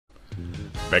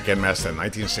Beck and Masten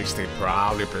 1960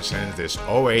 proudly presents this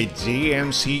 '08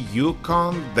 GMC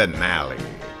Yukon Denali.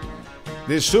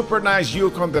 This super nice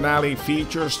Yukon Denali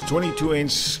features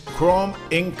 22-inch chrome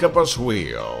Incubus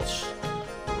wheels,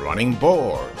 running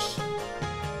boards,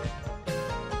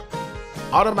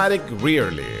 automatic rear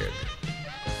lid,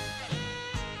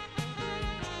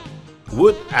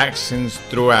 wood accents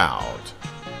throughout,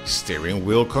 steering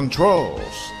wheel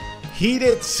controls,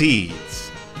 heated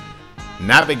seats,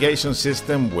 navigation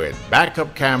system with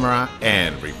backup camera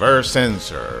and reverse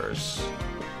sensors,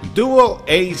 dual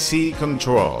AC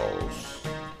controls,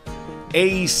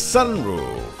 a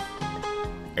sunroof,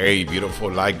 a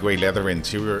beautiful light gray leather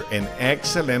interior in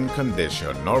excellent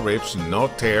condition, no rips, no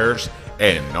tears,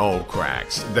 and no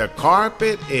cracks. The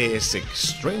carpet is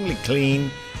extremely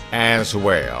clean as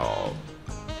well.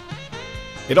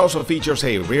 It also features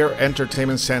a rear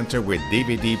entertainment center with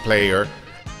DVD player,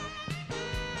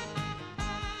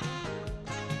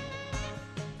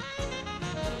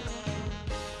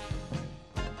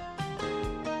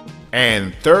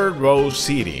 and third row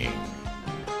seating.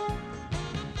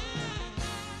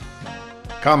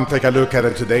 Come take a look at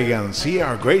it today and see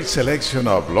our great selection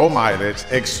of low mileage,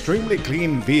 extremely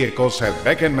clean vehicles at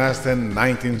Beck and Masten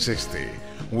 1960.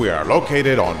 We are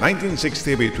located on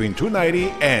 1960 between 290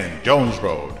 and Jones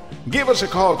Road. Give us a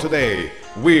call today.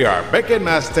 We are Beck and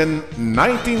Masten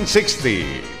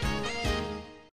 1960.